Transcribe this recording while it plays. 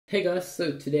Hey guys,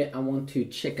 so today I want to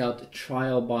check out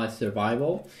Trial by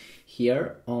Survival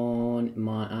here on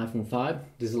my iPhone 5.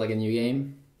 This is like a new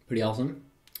game, pretty awesome.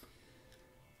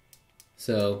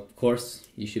 So, of course,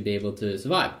 you should be able to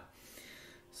survive.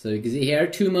 So you can see here,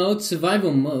 two modes,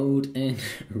 survival mode and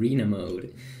arena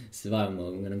mode. Survival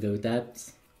mode, I'm gonna go with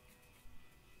that.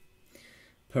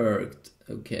 Perked,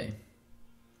 okay.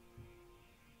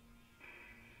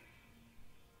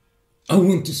 I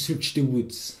want to search the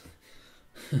woods.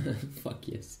 Fuck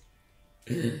yes.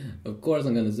 Of course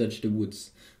I'm gonna search the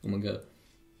woods. Oh my god.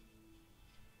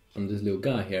 I'm this little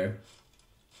guy here.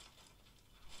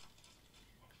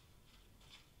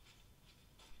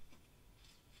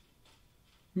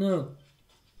 No.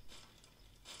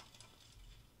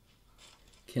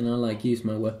 Can I like use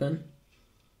my weapon?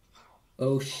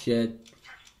 Oh shit.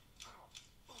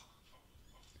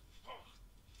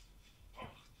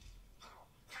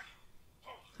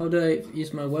 How do I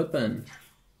use my weapon?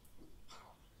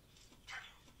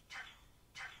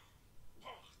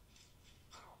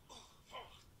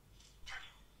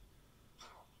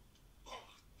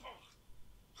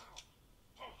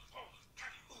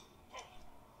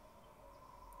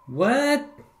 What?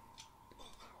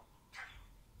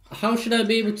 How should I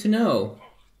be able to know?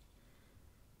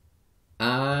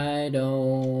 I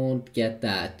don't get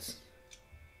that.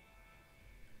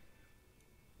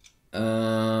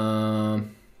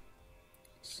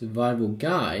 Survival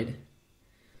guide?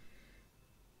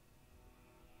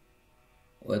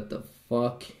 What the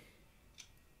fuck?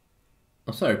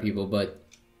 I'm sorry people, but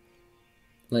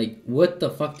like, what the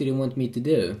fuck do they want me to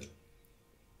do?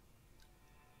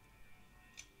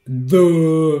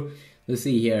 Let's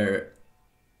see here.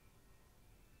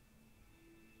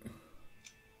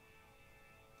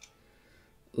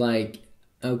 Like,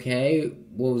 okay,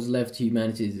 what was left to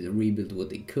humanity is to rebuild what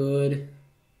they could.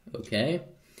 Okay.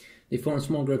 They formed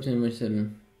small groups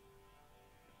in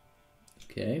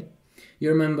okay.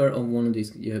 You're a member of one of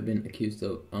these. You have been accused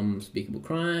of unspeakable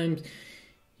crimes.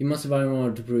 You must survive in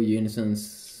order to prove your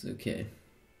innocence. Okay.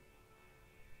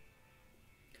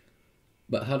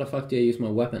 But how the fuck do I use my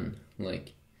weapon?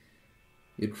 Like,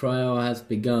 your trial has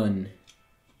begun.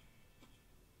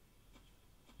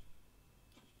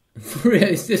 For real,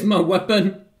 is this my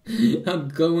weapon? I'm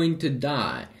going to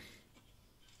die.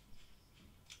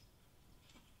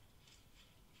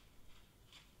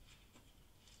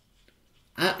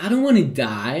 I don't want to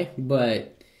die,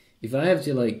 but if I have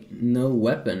to, like, no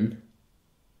weapon,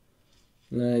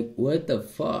 like, what the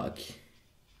fuck?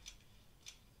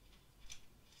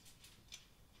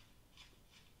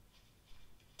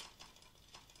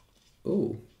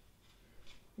 Oh,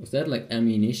 was that like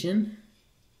ammunition?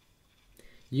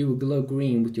 You will glow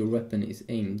green with your weapon is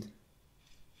aimed.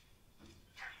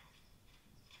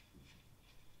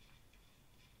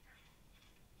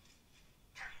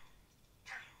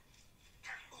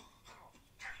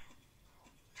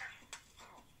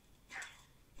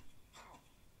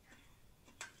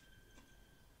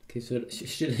 Okay, so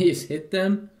should I just hit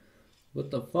them? What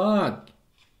the fuck?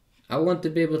 I want to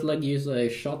be able to like use a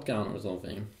shotgun or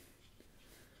something.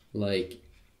 Like,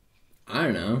 I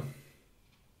don't know.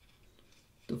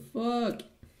 The fuck?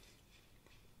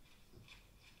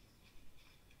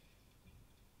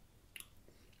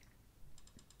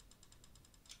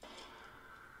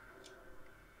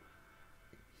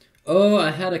 Oh,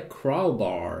 I had a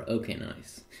crowbar. Okay,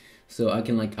 nice. So I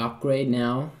can like upgrade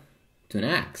now to an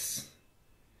axe.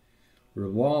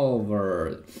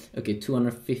 Revolver. Okay,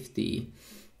 250.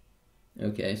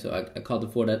 Okay, so I can't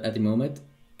afford that at the moment.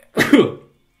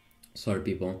 Sorry,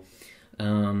 people.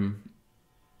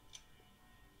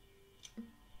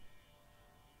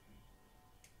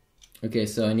 Okay,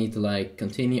 so I need to like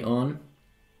continue on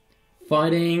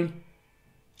fighting.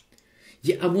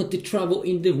 Yeah, I want to travel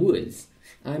in the woods.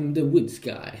 I'm the woods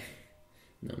guy.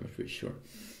 No, I'm not pretty sure.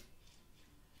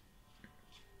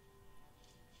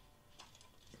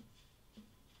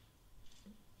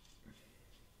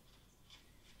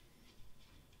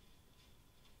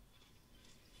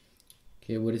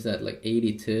 Okay, what is that, like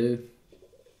 82?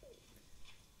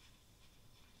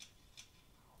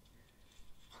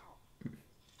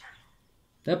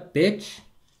 That bitch?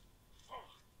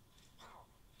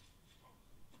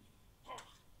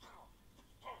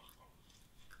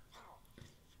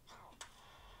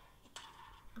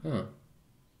 Oh.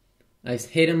 I just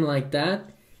hit him like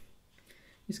that.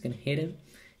 Just gonna hit him.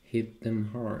 Hit them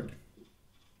hard.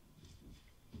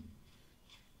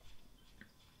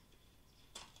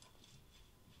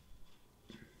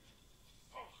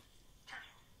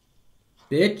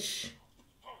 Bitch.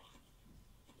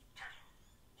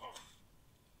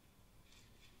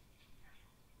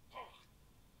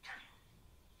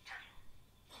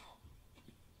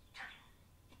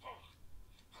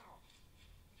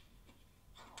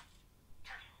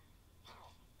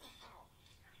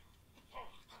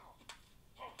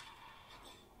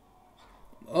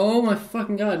 Oh my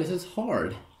fucking god, this is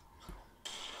hard.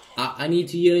 I need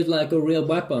to use like a real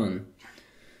weapon.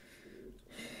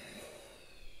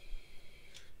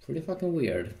 Pretty fucking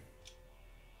weird.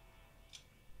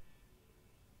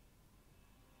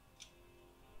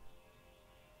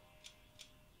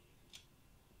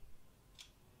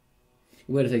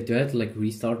 Wait a sec, do I have to like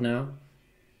restart now?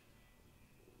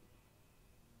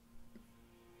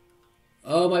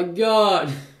 Oh my god!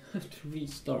 I have to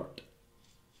restart.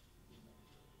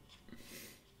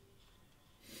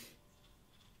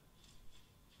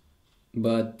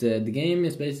 But the game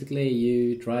is basically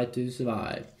you try to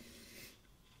survive.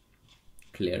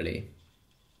 Clearly.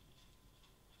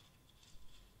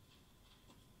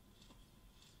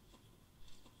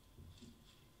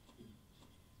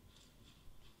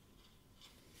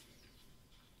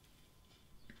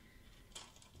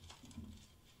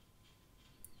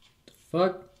 The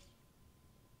fuck?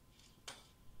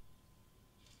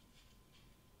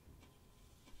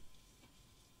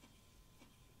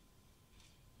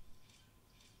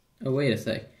 Oh wait a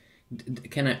sec.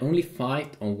 Can I only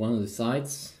fight on one of the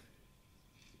sides?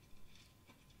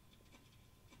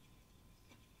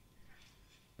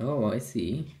 Oh, I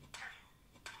see.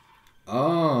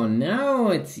 Oh, now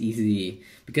it's easy.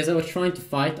 Because I was trying to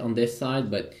fight on this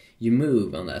side, but you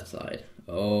move on that side.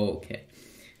 Okay.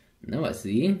 Now I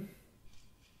see.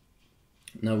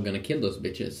 Now we're gonna kill those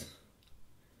bitches.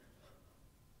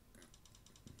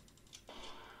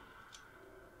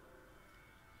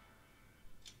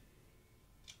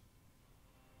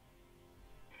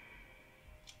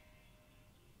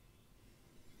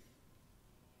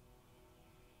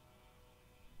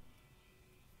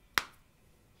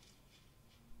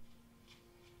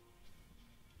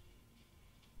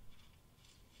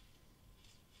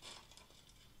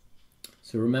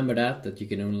 So remember that you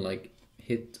can only like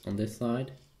hit on this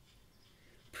side.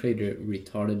 Pretty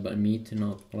retarded by me to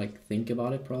not like think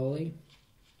about it probably.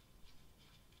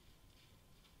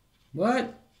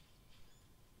 What?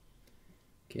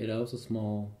 Okay, that was a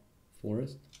small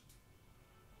forest.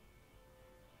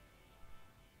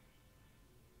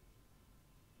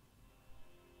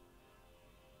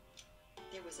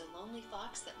 There was a lonely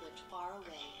fox that lived far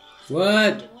away.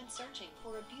 What? And went searching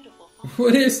for a beautiful fox.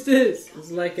 What is this?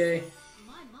 It's like a...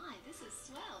 My, this is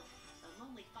swell. The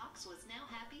lonely fox was now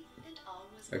happy and all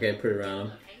was Okay, pretty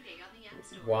random.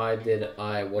 Why did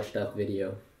I watch that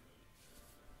video?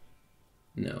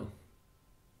 No.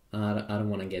 I don't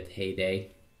want to get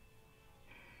heyday.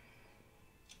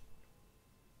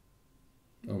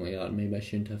 Oh my god, maybe I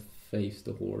shouldn't have faced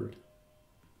the horde.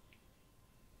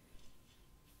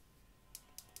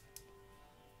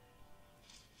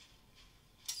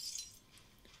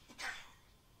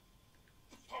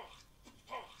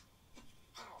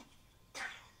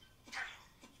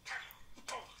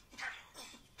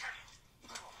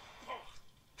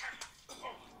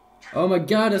 Oh my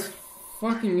god, that's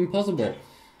fucking impossible.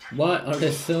 Why are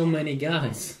there so many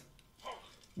guys?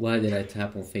 Why did I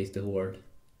tap on face the horde?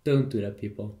 Don't do that,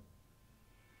 people.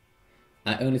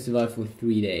 I only survived for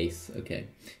 3 days. Okay.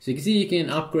 So you can see you can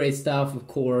upgrade stuff, of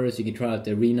course. You can try out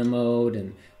the arena mode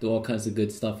and do all kinds of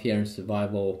good stuff here in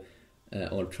survival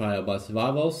or trial by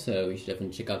survival. So you should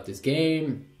definitely check out this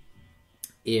game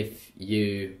if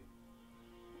you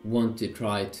want to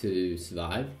try to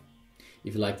survive.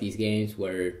 If you like these games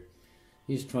where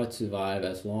you just try to survive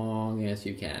as long as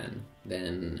you can,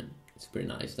 then it's pretty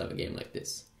nice to have a game like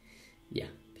this. Yeah,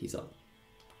 peace out.